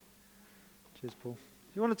Cheers, Paul.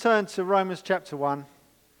 If you want to turn to Romans chapter 1.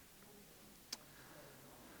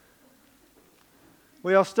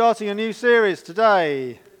 We are starting a new series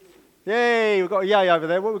today. Yay, we've got a yay over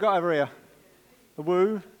there. What have we got over here? A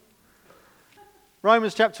woo.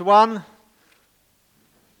 Romans chapter 1.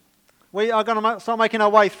 We are going to start making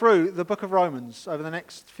our way through the book of Romans over the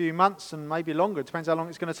next few months and maybe longer. It depends how long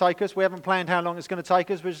it's going to take us. We haven't planned how long it's going to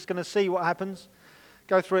take us. We're just going to see what happens.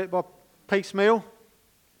 Go through it by piecemeal.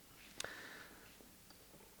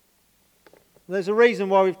 There's a reason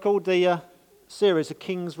why we've called the series A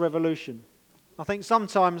King's Revolution. I think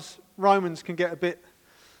sometimes Romans can get a bit,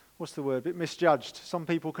 a bit misjudged. Some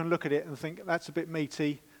people can look at it and think, that's a bit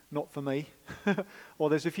meaty, not for me. Or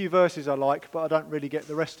there's a few verses I like, but I don't really get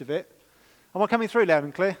the rest of it. Am I coming through loud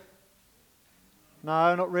and clear?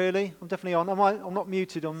 No, not really. I'm definitely on. I'm not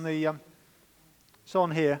muted on the... it's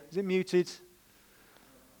on here. Is it muted?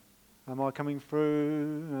 Am I coming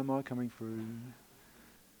through? Am I coming through?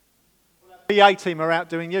 The A team are out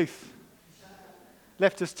doing youth.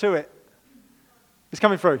 Left us to it. It's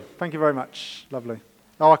coming through. Thank you very much. Lovely.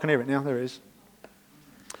 Oh, I can hear it now. There it is.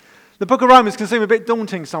 The book of Romans can seem a bit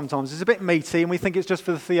daunting sometimes. It's a bit meaty, and we think it's just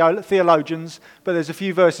for the theologians, but there's a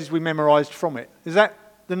few verses we memorised from it. Is that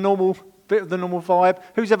the normal bit of the normal vibe?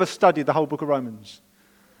 Who's ever studied the whole book of Romans?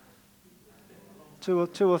 Two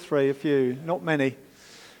or three, a few, not many.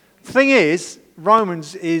 The thing is,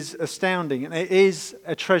 Romans is astounding, and it is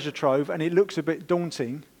a treasure trove, and it looks a bit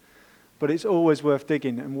daunting, but it's always worth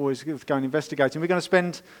digging and always worth going investigating. We're going to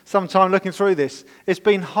spend some time looking through this. This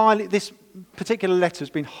particular letter has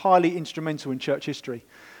been highly instrumental in church history.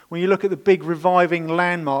 When you look at the big reviving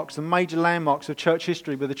landmarks, the major landmarks of church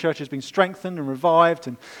history, where the church has been strengthened and revived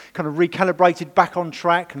and kind of recalibrated back on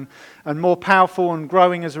track and more powerful and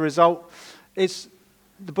growing as a result,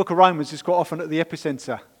 the book of Romans is quite often at the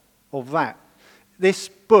epicenter of that. This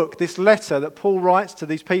book, this letter that Paul writes to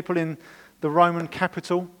these people in the Roman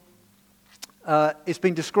capital, it's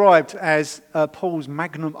been described as Paul's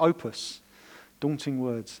magnum opus. Daunting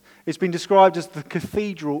words. It's been described as the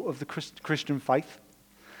cathedral of the Christian faith.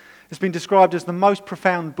 It's been described as the most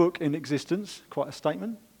profound book in existence. Quite a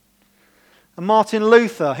statement. And Martin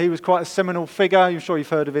Luther, he was quite a seminal figure. I'm sure you've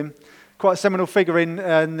heard of him. Quite a seminal figure in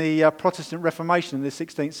the Protestant Reformation in the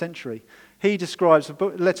 16th century. He describes the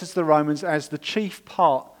book, letters to the Romans as the chief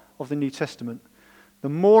part of the New Testament. The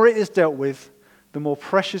more it is dealt with, the more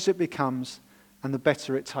precious it becomes, and the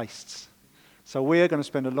better it tastes. So we are going to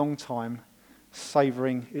spend a long time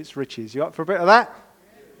savouring its riches. You up for a bit of that?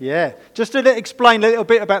 Yeah. Just to explain a little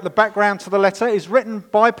bit about the background to the letter. It's written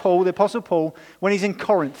by Paul, the Apostle Paul, when he's in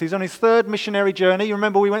Corinth. He's on his third missionary journey. You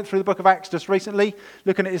remember we went through the book of Acts just recently,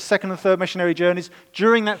 looking at his second and third missionary journeys.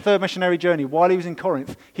 During that third missionary journey, while he was in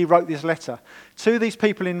Corinth, he wrote this letter to these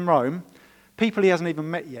people in Rome, people he hasn't even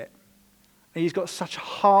met yet. And he's got such a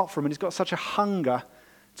heart for them, and he's got such a hunger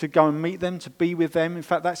to go and meet them, to be with them. In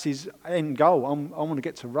fact, that's his end goal. I want to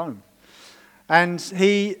get to Rome. And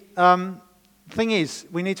the thing is,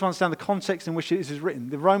 we need to understand the context in which this is written.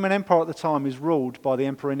 The Roman Empire at the time is ruled by the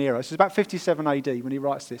Emperor Nero. So it's about 57 AD when he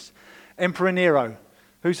writes this. Emperor Nero.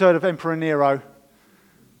 Who's heard of Emperor Nero?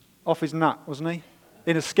 Off his nut, wasn't he?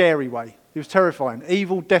 In a scary way. He was terrifying.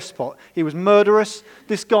 Evil despot. He was murderous.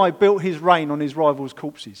 This guy built his reign on his rivals'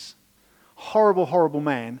 corpses. Horrible, horrible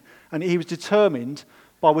man. And he was determined,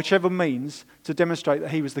 by whichever means, to demonstrate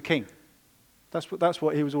that he was the king. That's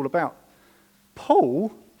what he was all about.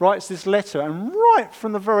 Paul writes this letter, and right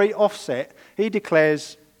from the very offset, he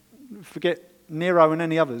declares, forget Nero and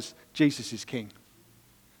any others, Jesus is king.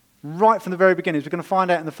 Right from the very beginning, as we're going to find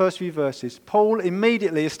out in the first few verses, Paul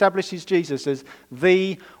immediately establishes Jesus as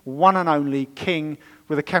the one and only king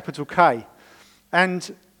with a capital K.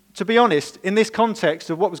 And to be honest, in this context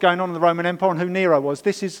of what was going on in the Roman Empire and who Nero was,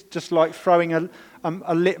 this is just like throwing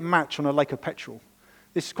a lit match on a lake of petrol.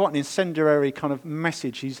 This is quite an incendiary kind of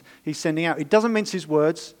message he's sending out. He doesn't mince his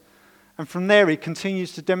words, and from there he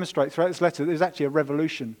continues to demonstrate throughout this letter that there's actually a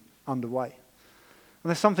revolution underway. And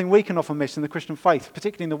there's something we can often miss in the Christian faith,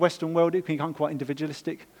 particularly in the Western world. It can become quite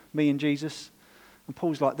individualistic, me and Jesus. And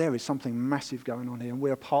Paul's like, there is something massive going on here, and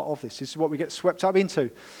we're a part of this. This is what we get swept up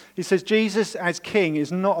into. He says Jesus as king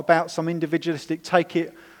is not about some individualistic take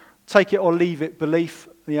it or leave it belief,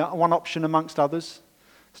 one option amongst others.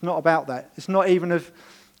 It's not about that. It's not even if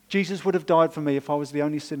Jesus would have died for me if I was the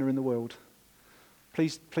only sinner in the world.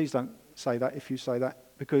 Please don't say that if you say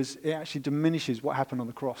that, because it actually diminishes what happened on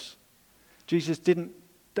the cross. Jesus did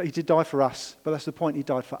die for us, but that's the point. He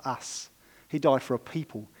died for us. He died for a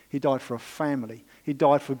people. He died for a family. He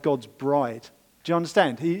died for God's bride. Do you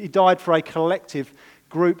understand? He died for a collective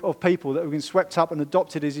group of people that have been swept up and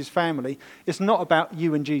adopted as his family. It's not about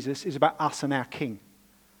you and Jesus, it's about us and our King.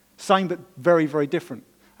 Same but very, very different.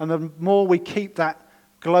 And the more we keep that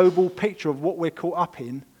global picture of what we're caught up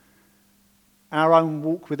in, our own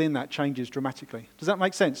walk within that changes dramatically. Does that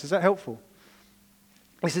make sense? Is that helpful?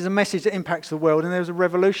 This is a message that impacts the world, and there's a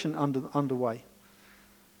revolution underway.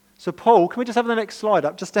 So Paul, can we just have the next slide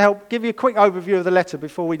up, just to help give you a quick overview of the letter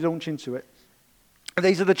before we launch into it.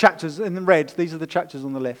 These are the chapters in red. These are the chapters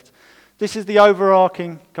on the left. This is the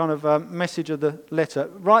overarching kind of message of the letter.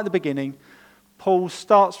 Right at the beginning, Paul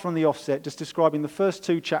starts from the offset, just describing the first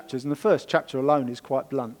two chapters, and the first chapter alone is quite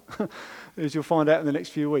blunt, as you'll find out in the next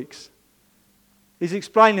few weeks. He's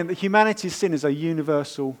explaining that humanity's sin is a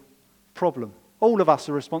universal problem. All of us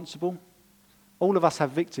are responsible. All of us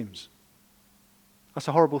have victims. That's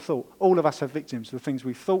a horrible thought. All of us have victims. The things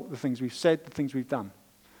we've thought, the things we've said, the things we've done.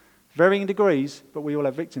 Varying degrees, but we all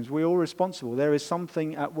have victims. We're all responsible. There is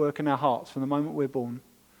something at work in our hearts from the moment we're born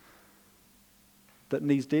that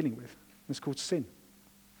needs dealing with. It's called sin.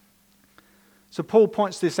 So Paul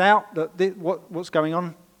points this out, that what's going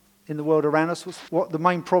on in the world around us, what the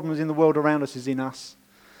main problems in the world around us is in us.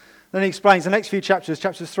 Then he explains the next few chapters,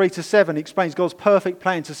 chapters 3 to 7, he explains God's perfect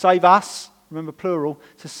plan to save us, remember plural,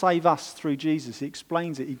 to save us through Jesus. He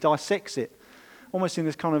explains it, he dissects it, almost in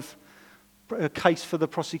this kind of a case for the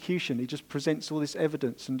prosecution. He just presents all this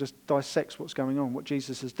evidence and just dissects what's going on, what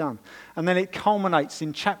Jesus has done. And then it culminates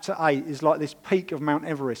in chapter 8, is like this peak of Mount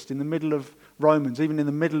Everest in the middle of Romans, even in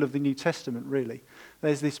the middle of the New Testament, really.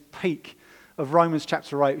 There's this peak of Romans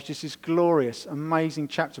chapter 8, which is this glorious, amazing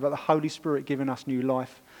chapter about the Holy Spirit giving us new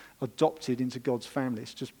life, adopted into God's family.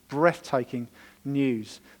 It's just breathtaking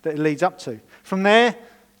news that it leads up to. From there,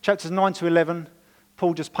 chapters 9 to 11,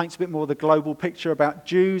 Paul just paints a bit more of the global picture about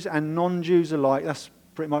Jews and non-Jews alike. That's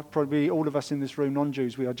pretty much probably all of us in this room,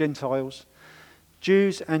 non-Jews. We are Gentiles.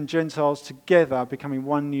 Jews and Gentiles together becoming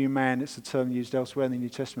one new man. It's a term used elsewhere in the New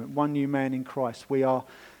Testament. One new man in Christ.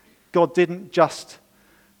 God didn't just,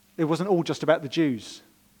 it wasn't all just about the Jews.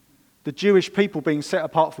 The Jewish people being set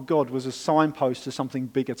apart for God was a signpost to something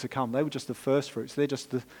bigger to come. They were just the first fruits. They're just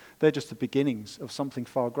the beginnings of something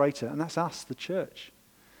far greater. And that's us, the church.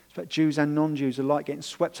 It's about Jews and non-Jews alike getting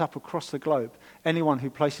swept up across the globe. Anyone who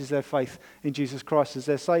places their faith in Jesus Christ as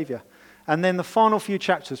their Saviour. And then the final few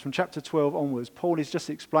chapters, from chapter 12 onwards, Paul is just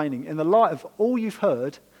explaining, in the light of all you've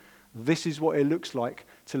heard, this is what it looks like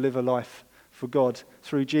to live a life for God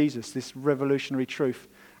through Jesus, this revolutionary truth.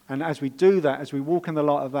 And as we do that, as we walk in the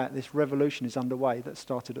light of that, this revolution is underway that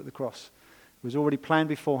started at the cross. It was already planned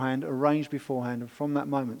beforehand, arranged beforehand, and from that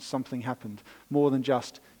moment something happened. More than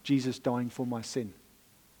just Jesus dying for my sin.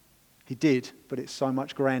 He did, but it's so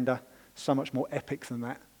much grander, so much more epic than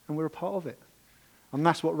that, and we're a part of it. And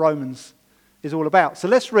that's what Romans is all about. So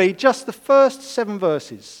let's read just the first 7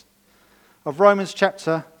 verses of Romans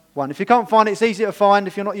chapter 1. If you can't find it, it's easy to find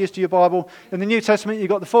if you're not used to your Bible. In the New Testament, you've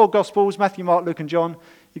got the 4 Gospels, Matthew, Mark, Luke and John.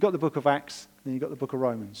 You've got the book of Acts, and you've got the book of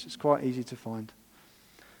Romans. It's quite easy to find.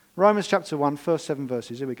 Romans chapter 1, first 7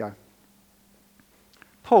 verses. Here we go.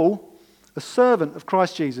 Paul, a servant of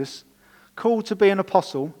Christ Jesus, called to be an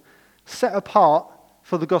apostle, set apart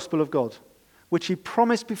for the gospel of God, which he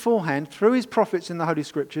promised beforehand through his prophets in the Holy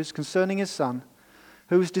Scriptures concerning his Son,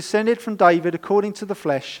 who was descended from David according to the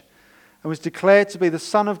flesh, and was declared to be the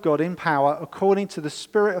Son of God in power according to the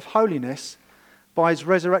Spirit of holiness by his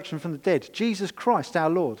resurrection from the dead, Jesus Christ our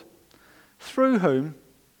Lord, through whom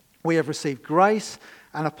we have received grace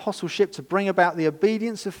and apostleship to bring about the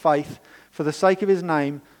obedience of faith for the sake of his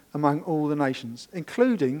name among all the nations,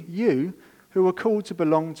 including you who are called to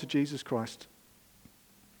belong to Jesus Christ.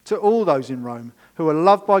 To all those in Rome who are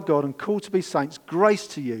loved by God and called to be saints, grace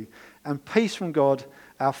to you and peace from God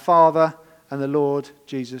our Father and the Lord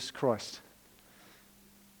Jesus Christ.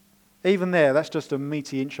 Even there, that's just a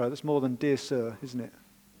meaty intro. That's more than dear sir, isn't it?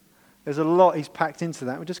 There's a lot he's packed into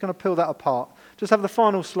that. We're just going to peel that apart. Just have the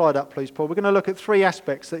final slide up, please, Paul. We're going to look at 3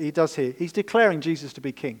 aspects that he does here. He's declaring Jesus to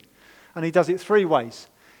be king, and he does it 3 ways.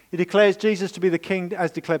 He declares Jesus to be the king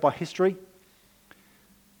as declared by history.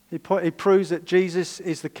 He proves that Jesus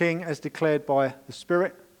is the king as declared by the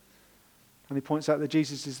Spirit. And he points out that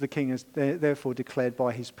Jesus is the king as therefore declared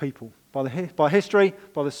by his people. By history,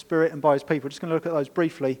 by the Spirit, and by his people. We're just going to look at those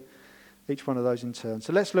briefly, each one of those in turn.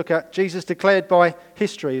 So let's look at Jesus declared by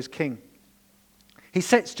history as king. He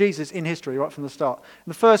sets Jesus in history right from the start. In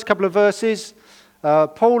the first couple of verses,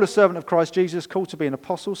 Paul, a servant of Christ Jesus, called to be an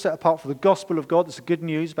apostle, set apart for the gospel of God. That's the good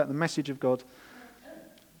news about the message of God.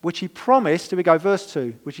 Which he promised, here we go, verse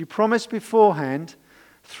 2, which he promised beforehand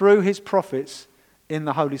through his prophets in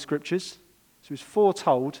the Holy Scriptures. So it was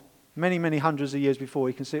foretold many, many hundreds of years before.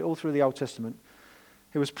 You can see it all through the Old Testament.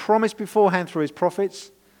 It was promised beforehand through his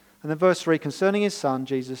prophets. And then verse 3, concerning his son,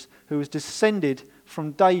 Jesus, who was descended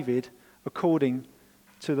from David according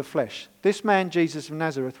to the flesh. This man, Jesus of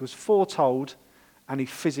Nazareth, was foretold and he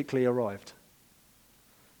physically arrived.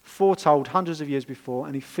 Foretold hundreds of years before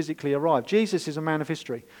and he physically arrived. Jesus is a man of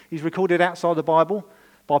history. He's recorded outside the Bible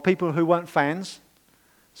by people who weren't fans.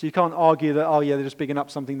 So you can't argue that, oh yeah, they're just bigging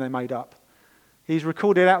up something they made up. He's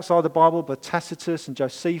recorded outside the Bible by Tacitus and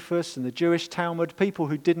Josephus and the Jewish Talmud, people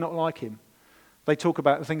who did not like him. They talk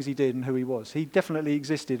about the things he did and who he was. He definitely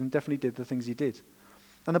existed and definitely did the things he did.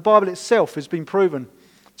 And the Bible itself has been proven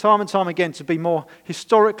time and time again to be more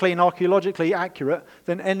historically and archaeologically accurate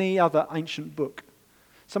than any other ancient book.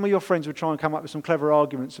 Some of your friends would try and come up with some clever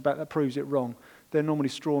arguments about that proves it wrong. They're normally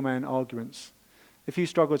straw man arguments. If you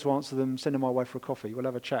struggle to answer them, send them my way for a coffee. We'll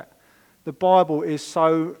have a chat. The Bible is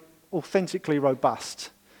so authentically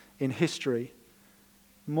robust in history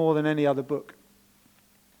more than any other book.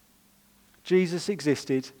 Jesus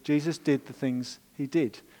existed. Jesus did the things he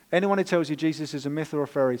did. Anyone who tells you Jesus is a myth or a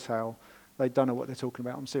fairy tale, they don't know what they're talking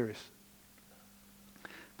about. I'm serious.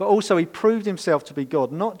 But also he proved himself to be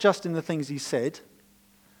God, not just in the things he said,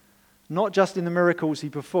 not just in the miracles he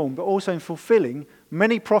performed, but also in fulfilling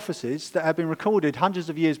many prophecies that had been recorded hundreds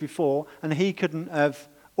of years before and he couldn't have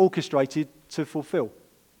orchestrated to fulfill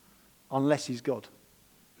unless he's God.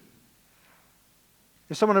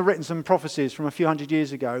 If someone had written some prophecies from a few hundred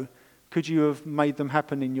years ago, could you have made them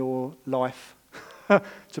happen in your life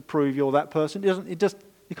to prove you're that person?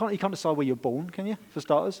 You can't decide where you're born, can you, for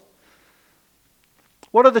starters?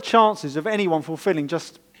 What are the chances of anyone fulfilling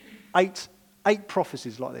just eight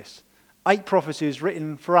prophecies like this? 8 prophecies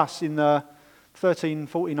written for us in the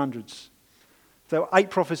 1400s. There were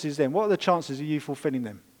 8 prophecies then. What are the chances of you fulfilling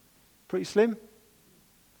them? Pretty slim?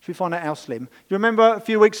 Should we find out how slim? You remember a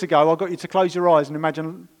few weeks ago I got you to close your eyes and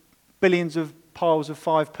imagine billions of piles of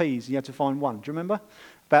 5p's. You had to find one. Do you remember?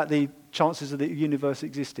 About the chances of the universe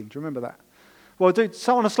existing. Do you remember that? Well, do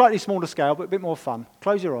so on a slightly smaller scale, but a bit more fun.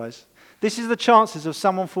 Close your eyes. This is the chances of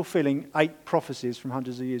someone fulfilling 8 prophecies from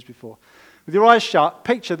hundreds of years before. With your eyes shut,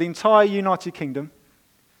 picture the entire United Kingdom.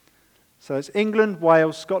 So it's England,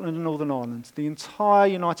 Wales, Scotland and Northern Ireland. The entire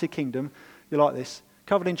United Kingdom, you like this,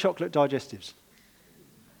 covered in chocolate digestives.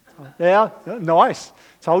 Yeah, nice.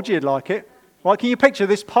 Told you you'd like it. Right, can you picture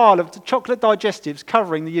this pile of chocolate digestives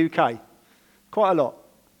covering the UK? Quite a lot.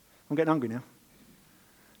 I'm getting hungry now.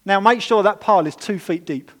 Now make sure that pile is 2 feet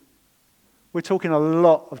deep. We're talking a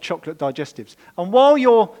lot of chocolate digestives. And while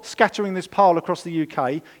you're scattering this pile across the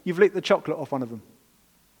UK, you've licked the chocolate off one of them.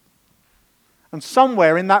 And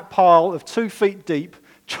somewhere in that pile of 2 feet deep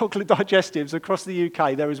chocolate digestives across the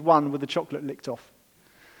UK, there is one with the chocolate licked off.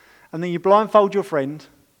 And then you blindfold your friend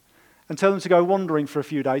and tell them to go wandering for a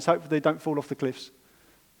few days. Hopefully they don't fall off the cliffs.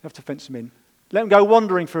 You have to fence them in. Let them go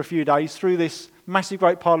wandering for a few days through this massive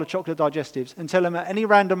great pile of chocolate digestives and tell them at any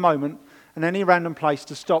random moment and any random place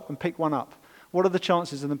to stop and pick one up. What are the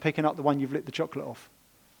chances of them picking up the one you've licked the chocolate off?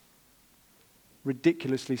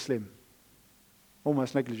 Ridiculously slim.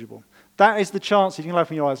 Almost negligible. That is the chances, you can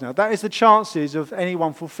open your eyes now, that is the chances of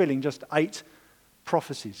anyone fulfilling just 8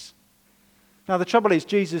 prophecies. Now the trouble is,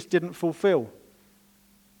 Jesus didn't fulfill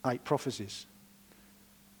 8 prophecies.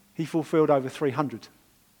 He fulfilled over 300.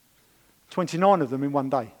 29 of them in one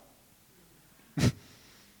day.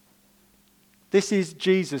 This is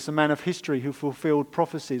Jesus, a man of history who fulfilled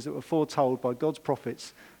prophecies that were foretold by God's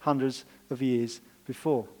prophets hundreds of years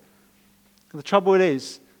before. And the trouble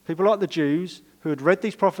is, people like the Jews who had read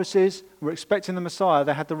these prophecies and were expecting the Messiah,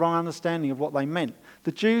 they had the wrong understanding of what they meant.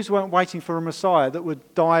 The Jews weren't waiting for a Messiah that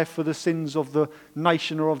would die for the sins of the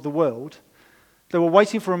nation or of the world. They were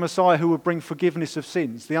waiting for a Messiah who would bring forgiveness of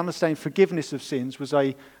sins. The understanding forgiveness of sins was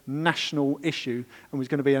a national issue and was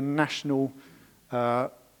going to be a national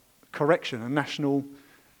correction, a national,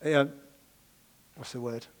 a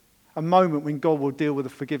moment when God will deal with the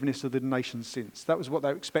forgiveness of the nation's sins. That was what they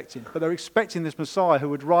were expecting. But they were expecting this Messiah who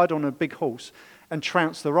would ride on a big horse and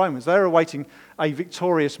trounce the Romans. They were awaiting a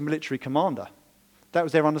victorious military commander. That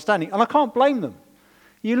was their understanding. And I can't blame them.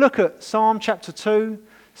 You look at Psalm chapter 2,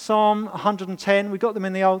 Psalm 110, we got them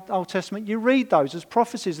in the Old Testament. You read those as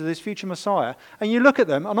prophecies of this future Messiah, and you look at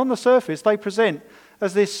them, and on the surface they present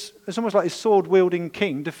as this, it's almost like this sword-wielding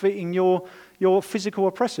king defeating your physical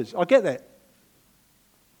oppressors. I get that.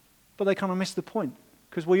 But they kind of miss the point,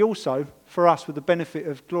 because we also, for us, with the benefit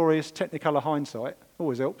of glorious Technicolor hindsight,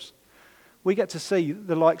 always helps, we get to see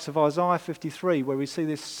the likes of Isaiah 53, where we see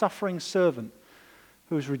this suffering servant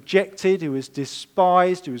who was rejected, who was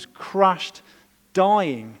despised, who was crushed,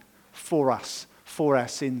 dying for us, for our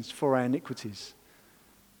sins, for our iniquities.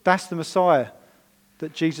 That's the Messiah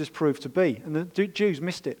that Jesus proved to be. And the Jews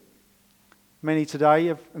missed it. Many today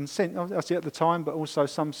have, and since, I see at the time, but also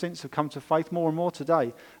some since have come to faith. More and more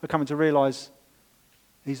today are coming to realise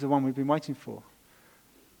he's the one we've been waiting for.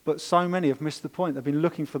 But so many have missed the point. They've been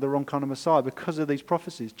looking for the wrong kind of Messiah because of these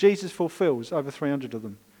prophecies. Jesus fulfills over 300 of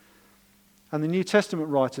them. And the New Testament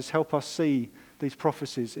writers help us see these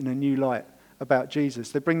prophecies in a new light about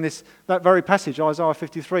Jesus. They bring that very passage, Isaiah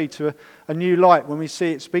 53, to a new light when we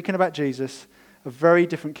see it speaking about Jesus, a very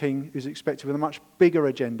different king who's expected with a much bigger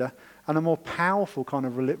agenda and a more powerful kind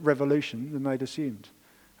of revolution than they'd assumed.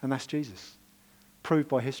 And that's Jesus, proved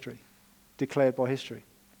by history, declared by history.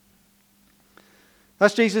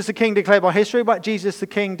 That's Jesus the King declared by history, but Jesus the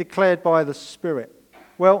King declared by the Spirit.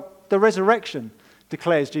 Well, the resurrection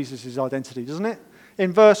declares Jesus' identity, doesn't it?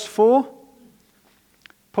 In verse 4,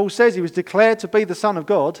 Paul says he was declared to be the Son of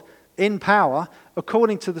God in power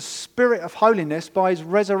according to the Spirit of holiness by his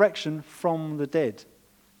resurrection from the dead.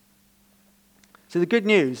 So the good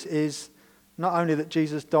news is not only that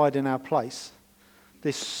Jesus died in our place,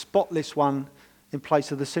 this spotless one in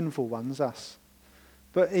place of the sinful ones, us,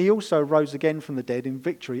 but he also rose again from the dead in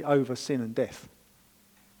victory over sin and death.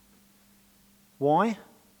 Why?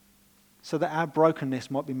 So that our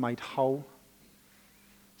brokenness might be made whole,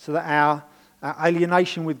 so that our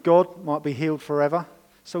alienation with God might be healed forever,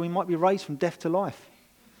 so we might be raised from death to life.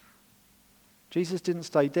 Jesus didn't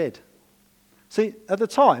stay dead. See, at the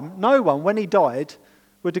time, no one, when he died,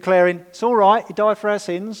 were declaring, it's all right, he died for our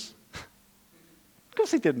sins. Of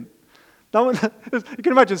course he didn't. No one, you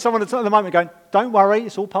can imagine someone at the moment going, don't worry,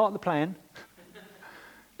 it's all part of the plan.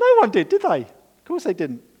 No one did they? Of course they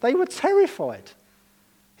didn't. They were terrified.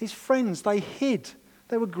 His friends, they hid.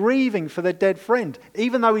 They were grieving for their dead friend,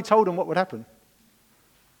 even though he told them what would happen.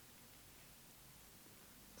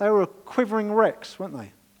 They were quivering wrecks, weren't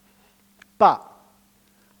they? But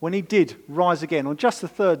when he did rise again on just the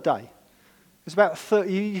third day, it's about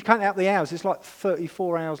 30, you can't out the hours, it's like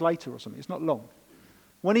 34 hours later or something, it's not long.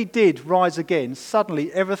 When he did rise again,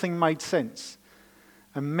 suddenly everything made sense.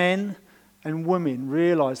 And men and women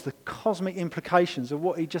realised the cosmic implications of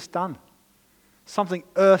what he'd just done. Something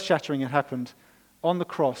earth-shattering had happened on the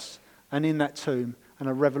cross and in that tomb, and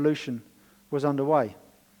a revolution was underway.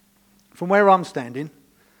 From where I'm standing,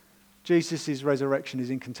 Jesus' resurrection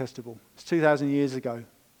is incontestable. It's 2,000 years ago,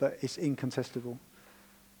 but it's incontestable.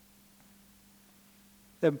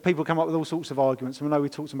 Then people come up with all sorts of arguments, and we know we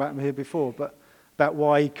talked about them here before, but about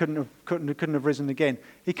why he couldn't have risen again.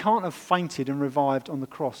 He can't have fainted and revived on the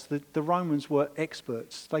cross. The Romans were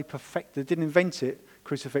experts. They didn't invent it,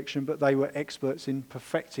 crucifixion, but they were experts in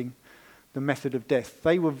perfecting the method of death.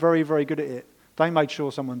 They were very, very good at it. They made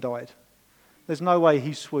sure someone died. There's no way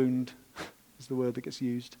he swooned, is the word that gets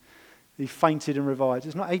used. He fainted and revived.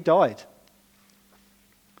 It's not, he died.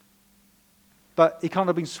 But he can't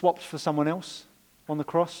have been swapped for someone else on the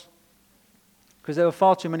cross, because there were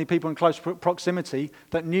far too many people in close proximity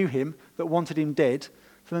that knew him, that wanted him dead,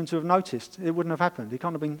 for them to have noticed. It wouldn't have happened. It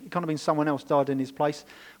can't have been someone else died in his place.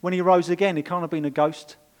 When he rose again, it can't have been a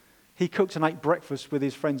ghost. He cooked and ate breakfast with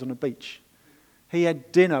his friends on a beach. He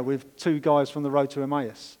had dinner with two guys from the road to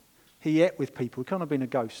Emmaus. He ate with people. It can't have been a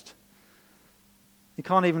ghost. It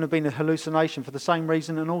can't even have been a hallucination for the same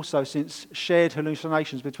reason, and also since shared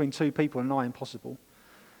hallucinations between two people are nigh impossible,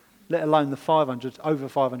 let alone the over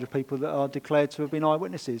 500 people that are declared to have been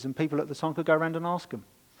eyewitnesses, and people at the time could go around and ask them.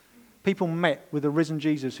 People met with a risen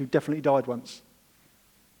Jesus who definitely died once,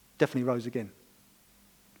 definitely rose again.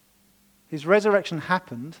 His resurrection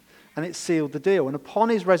happened, and it sealed the deal. And upon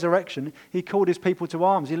his resurrection, he called his people to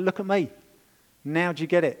arms. He said, look at me. Now do you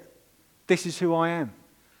get it? This is who I am.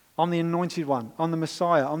 I'm the anointed one. I'm the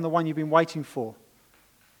Messiah. I'm the one you've been waiting for.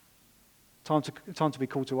 Time to be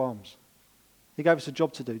called to arms. He gave us a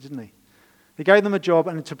job to do, didn't he? He gave them a job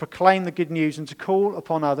and to proclaim the good news and to call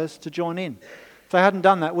upon others to join in. If they hadn't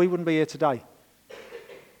done that, we wouldn't be here today.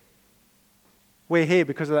 We're here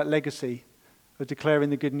because of that legacy of declaring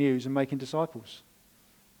the good news and making disciples.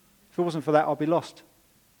 If it wasn't for that, I'd be lost.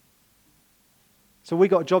 So we've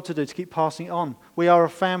got a job to do to keep passing it on. We are a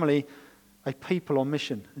family, a people on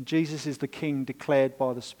mission. And Jesus is the King declared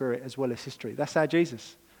by the Spirit as well as history. That's our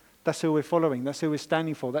Jesus. That's who we're following. That's who we're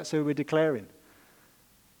standing for. That's who we're declaring.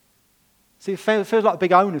 See, it feels like a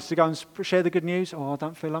big onus to go and share the good news. Oh, I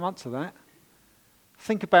don't feel I'm up to that.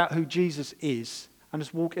 Think about who Jesus is and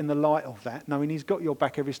just walk in the light of that, knowing he's got your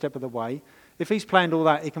back every step of the way. If he's planned all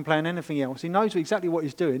that, he can plan anything else. He knows exactly what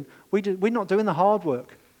he's doing. We're not doing the hard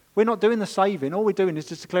work. We're not doing the saving. All we're doing is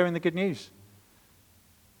just declaring the good news.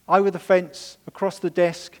 Over the fence, across the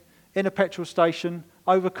desk, in a petrol station,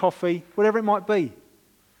 over coffee, whatever it might be.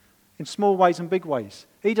 in small ways and big ways.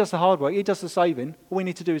 He does the hard work. He does the saving. All we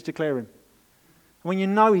need to do is declare him. And when you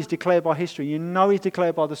know he's declared by history, you know he's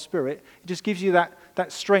declared by the Spirit, it just gives you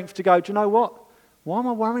that strength to go, do you know what? Why am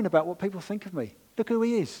I worrying about what people think of me? Look who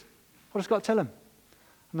he is. I just got to tell him.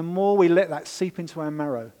 And the more we let that seep into our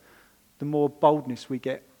marrow, the more boldness we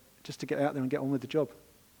get just to get out there and get on with the job.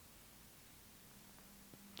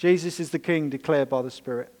 Jesus is the King declared by the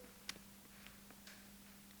Spirit.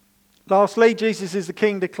 Lastly, Jesus is the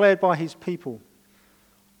King declared by his people.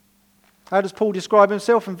 How does Paul describe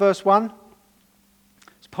himself in verse 1?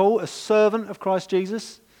 Is Paul a servant of Christ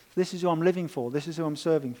Jesus? This is who I'm living for. This is who I'm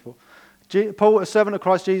serving for. Paul, a servant of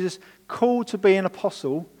Christ Jesus, called to be an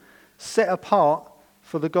apostle, set apart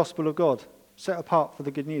for the gospel of God, set apart for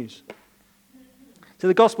the good news. So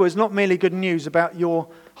the gospel is not merely good news about your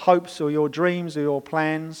hopes or your dreams or your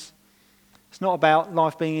plans. It's not about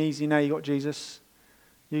life being easy now you've got Jesus.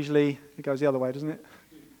 Usually it goes the other way, doesn't it?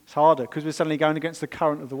 It's harder because we're suddenly going against the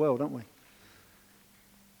current of the world, aren't we?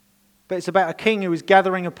 But it's about a king who is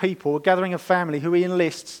gathering a people, gathering a family who he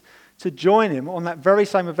enlists to join him on that very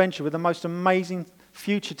same adventure with the most amazing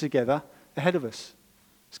future together ahead of us.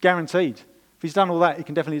 It's guaranteed. If he's done all that, he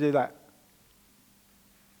can definitely do that.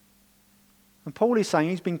 And Paul is saying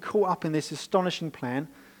he's been caught up in this astonishing plan,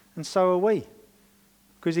 and so are we.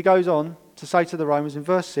 Because he goes on to say to the Romans in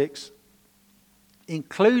verse 6,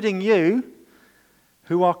 including you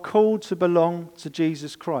who are called to belong to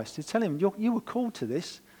Jesus Christ. He's telling him, you were called to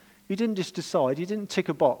this. You didn't just decide, you didn't tick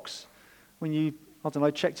a box when you,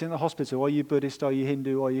 checked in the hospital, are you Buddhist, are you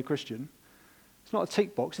Hindu, are you Christian? It's not a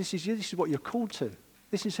tick box, this is what you're called to.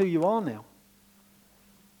 This is who you are now.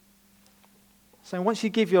 So once you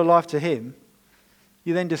give your life to him,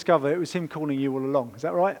 you then discover it was him calling you all along. Is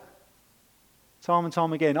that right? Time and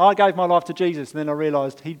time again. I gave my life to Jesus and then I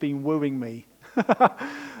realised he'd been wooing me.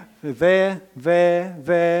 There,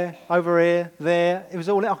 over here, there. It was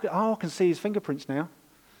all, I can see his fingerprints now.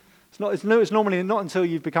 It's normally not until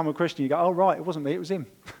you've become a Christian you go, oh right, it wasn't me, it was him.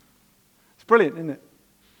 It's brilliant, isn't it?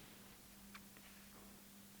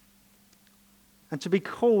 And to be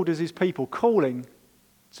called as his people,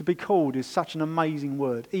 to be called is such an amazing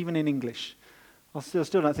word, even in English. I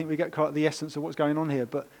still don't think we get quite the essence of what's going on here,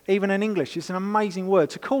 but even in English, it's an amazing word.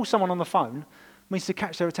 To call someone on the phone means to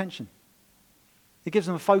catch their attention. It gives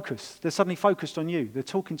them a focus. They're suddenly focused on you. They're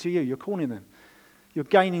talking to you. You're calling them. You're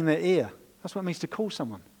gaining their ear. That's what it means to call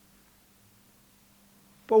someone.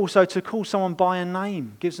 But also to call someone by a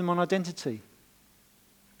name gives them an identity.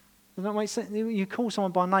 Does that make sense? You call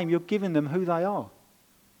someone by name, you're giving them who they are.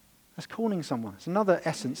 That's calling someone. It's another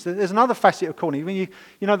essence. There's another facet of calling. When you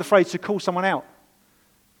know the phrase to call someone out,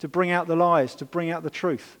 to bring out the lies, to bring out the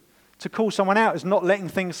truth. To call someone out is not letting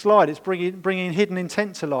things slide. It's bringing hidden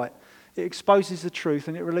intent to light. It exposes the truth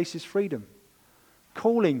and it releases freedom.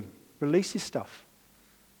 Calling releases stuff.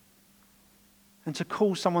 And to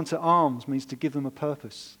call someone to arms means to give them a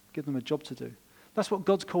purpose, give them a job to do. That's what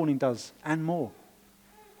God's calling does, and more.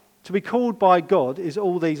 To be called by God is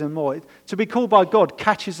all these and more. To be called by God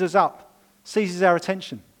catches us up, seizes our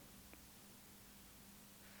attention.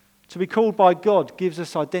 To be called by God gives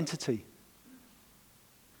us identity.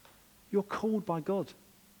 You're called by God.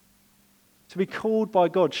 To be called by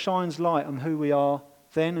God shines light on who we are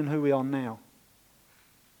then and who we are now.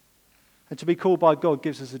 And to be called by God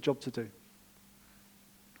gives us a job to do.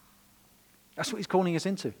 That's what he's calling us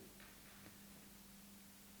into.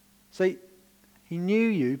 See, he knew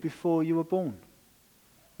you before you were born,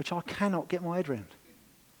 which I cannot get my head around.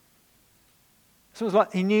 So it's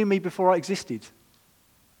like he knew me before I existed.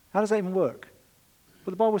 How does that even work?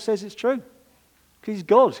 But the Bible says it's true. Because he's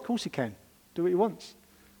God. Of course he can. Do what he wants.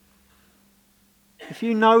 If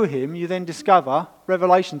you know him, you then discover,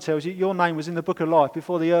 Revelation tells you, your name was in the book of life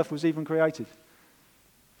before the earth was even created.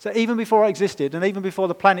 So even before I existed, and even before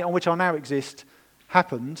the planet on which I now exist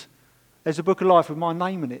happened, there's a book of life with my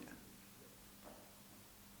name in it.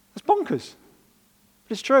 That's bonkers.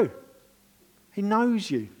 But it's true. He knows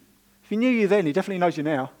you. If he knew you then, he definitely knows you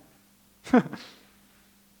now. And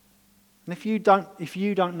if you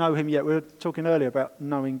don't know him yet, we were talking earlier about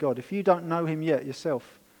knowing God. If you don't know him yet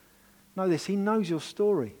yourself, know this, he knows your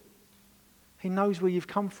story. He knows where you've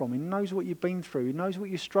come from. He knows what you've been through. He knows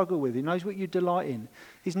what you struggle with. He knows what you delight in.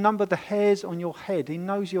 He's numbered the hairs on your head. He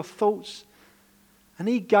knows your thoughts. And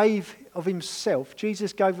he gave of himself,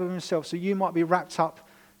 Jesus gave of himself so you might be wrapped up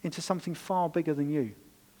into something far bigger than you.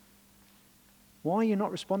 Why are you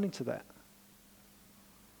not responding to that?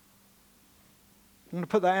 I'm going to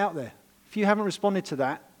put that out there. If you haven't responded to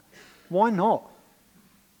that, why not?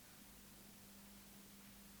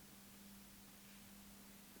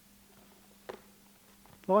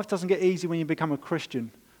 Life doesn't get easy when you become a Christian.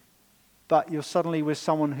 but you're suddenly with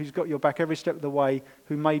someone who's got your back every step of the way,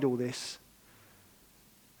 who made all this,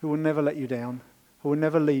 who will never let you down, who will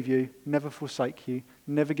never leave you, never forsake you,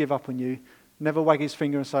 never give up on you, never wag his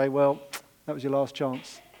finger and say, well, that was your last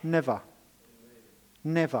chance. Never.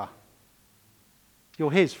 Never. You're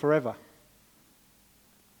his forever.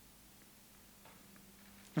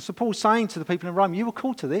 And so Paul's saying to the people in Rome, you were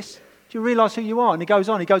called to this. Do you realise who you are? And he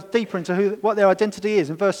goes deeper into what their identity is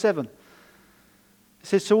in verse 7. It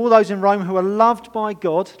says, to all those in Rome who are loved by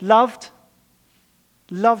God, loved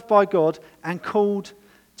by God and called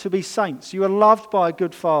to be saints. You are loved by a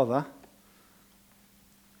good Father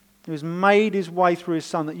who has made his way through his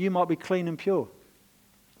Son that you might be clean and pure.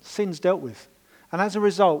 Sin's dealt with. And as a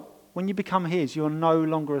result, when you become his, you are no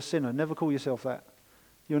longer a sinner. Never call yourself that.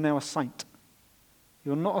 You're now a saint.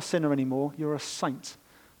 You're not a sinner anymore. You're a saint.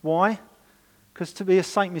 Why? Because to be a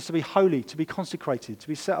saint means to be holy, to be consecrated, to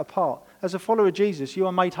be set apart. As a follower of Jesus, you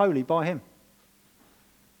are made holy by him.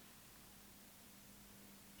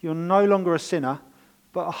 You're no longer a sinner,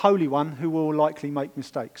 but a holy one who will likely make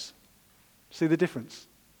mistakes. See the difference?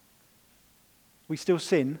 We still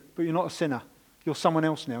sin, but you're not a sinner. You're someone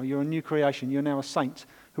else now. You're a new creation. You're now a saint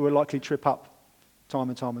who will likely trip up time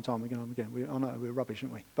and time and time again. I know we're rubbish,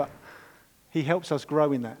 aren't we? But he helps us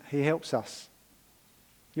grow in that. He helps us.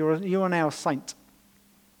 You are now a saint.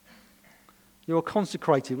 You're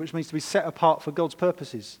consecrated, which means to be set apart for God's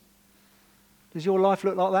purposes. Does your life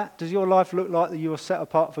look like that? Does your life look like that you are set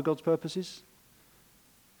apart for God's purposes?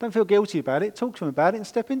 Don't feel guilty about it. Talk to him about it and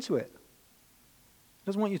step into it. He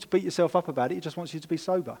doesn't want you to beat yourself up about it. He just wants you to be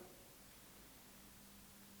sober.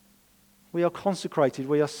 We are consecrated.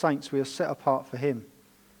 We are saints. We are set apart for him.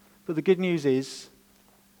 But the good news is,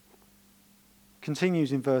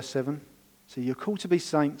 continues in verse 7. So you're called to be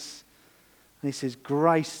saints. And he says,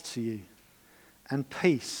 grace to you and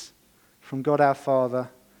peace from God our Father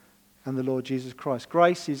and the Lord Jesus Christ.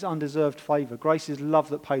 Grace is undeserved favour. Grace is love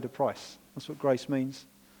that paid a price. That's what grace means.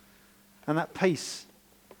 And that peace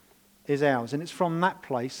is ours. And it's from that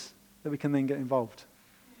place that we can then get involved.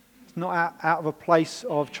 It's not out of a place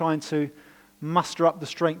of trying to muster up the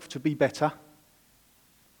strength to be better.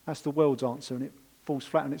 That's the world's answer, and it falls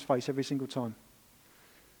flat on its face every single time.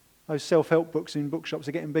 Those self-help books in bookshops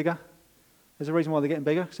are getting bigger. There's a reason why they're getting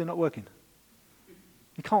bigger, because they're not working.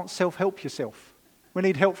 You can't self-help yourself. We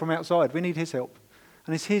need help from outside. We need his help.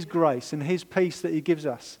 And it's his grace and his peace that he gives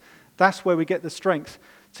us. That's where we get the strength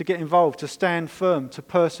to get involved, to stand firm, to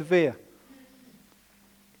persevere.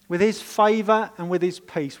 With his favour and with his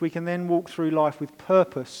peace, we can then walk through life with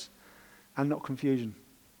purpose and not confusion.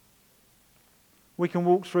 We can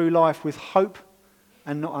walk through life with hope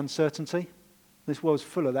and not uncertainty. This world's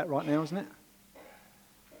full of that right now, isn't it?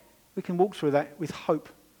 We can walk through that with hope,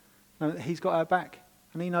 knowing that he's got our back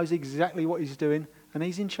and he knows exactly what he's doing and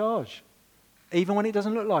he's in charge, even when it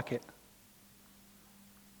doesn't look like it.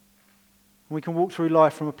 We can walk through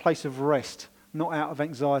life from a place of rest, not out of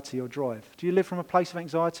anxiety or drive. Do you live from a place of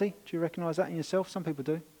anxiety? Do you recognise that in yourself? Some people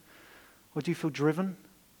do. Or do you feel driven?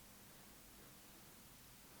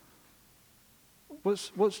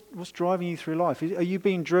 What's driving you through life? Are you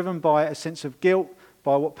being driven by a sense of guilt,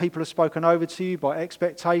 by what people have spoken over to you, by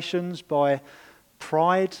expectations, by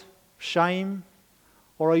pride, shame?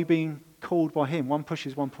 Or are you being called by him? One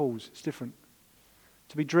pushes, one pulls. It's different.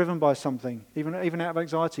 To be driven by something, even out of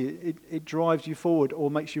anxiety, it drives you forward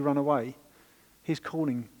or makes you run away. His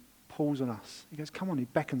calling pulls on us. He goes, come on, he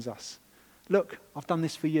beckons us. Look, I've done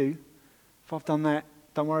this for you. If I've done that,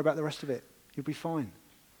 don't worry about the rest of it. You'll be fine.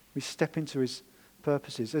 We step into his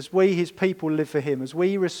purposes. As we, his people, live for him, as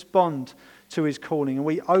we respond to his calling and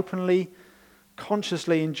we openly,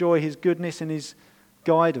 consciously enjoy his goodness and his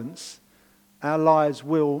guidance, our lives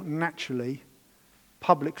will naturally,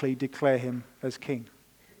 publicly declare him as king.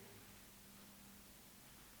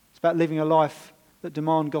 It's about living a life that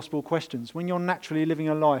demands gospel questions. When you're naturally living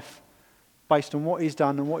a life based on what he's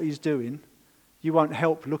done and what he's doing, you won't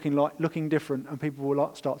help looking different, and people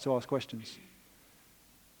will start to ask questions.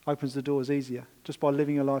 Opens the doors easier just by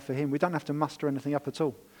living a life for him. We don't have to muster anything up at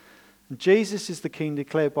all. And Jesus is the king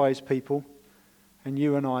declared by his people, and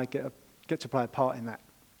you and I get to play a part in that.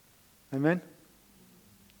 Amen?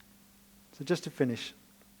 So just to finish,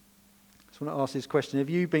 I just want to ask this question. Have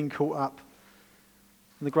you been caught up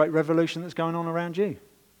in the great revolution that's going on around you?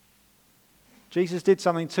 Jesus did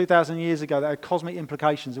something 2,000 years ago that had cosmic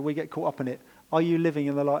implications, and we get caught up in it. Are you living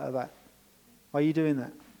in the light of that? Are you doing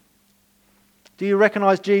that? Do you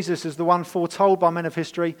recognize Jesus as the one foretold by men of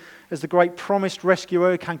history, as the great promised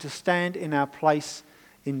rescuer who came to stand in our place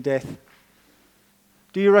in death?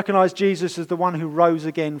 Do you recognize Jesus as the one who rose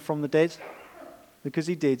again from the dead? Because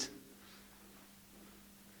he did.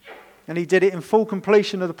 And he did it in full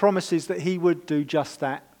completion of the promises that he would do just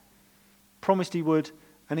that. Promised he would,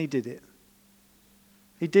 and he did it.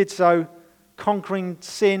 He did so, conquering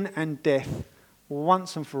sin and death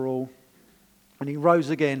once and for all. And he rose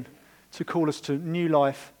again to call us to new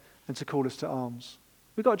life and to call us to arms.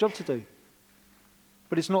 We've got a job to do.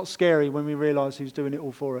 But it's not scary when we realise who's doing it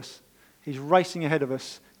all for us. He's racing ahead of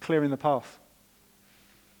us, clearing the path.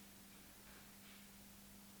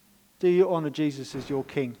 Do you honour Jesus as your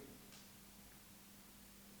King?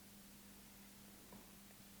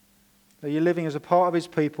 Are you living as a part of his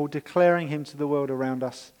people, declaring him to the world around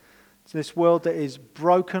us? To this world that is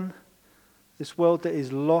broken, this world that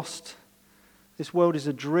is lost, this world is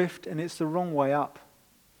adrift and it's the wrong way up.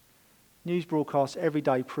 News broadcasts every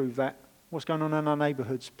day prove that. What's going on in our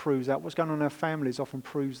neighbourhoods proves that. What's going on in our families often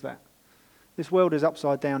proves that. This world is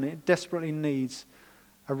upside down. It desperately needs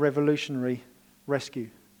a revolutionary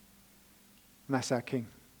rescue. And that's our King.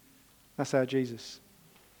 That's our Jesus.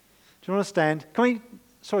 Do you want to stand?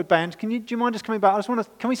 Band, do you mind just coming back?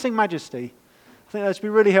 Can we sing Majesty? I think that'd be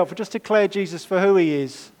really helpful. Just declare Jesus for who he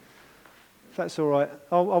is. If that's all right.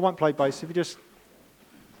 I won't play bass. If you just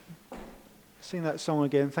sing that song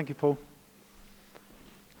again. Thank you, Paul.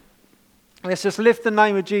 Let's just lift the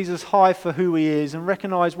name of Jesus high for who he is and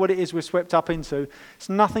recognise what it is we're swept up into. It's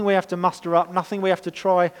nothing we have to muster up, nothing we have to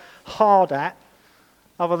try hard at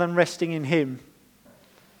other than resting in him.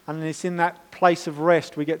 And it's in that place of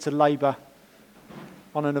rest we get to labour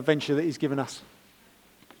on an adventure that he's given us.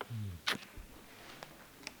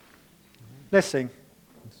 Let's sing,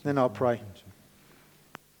 then I'll pray.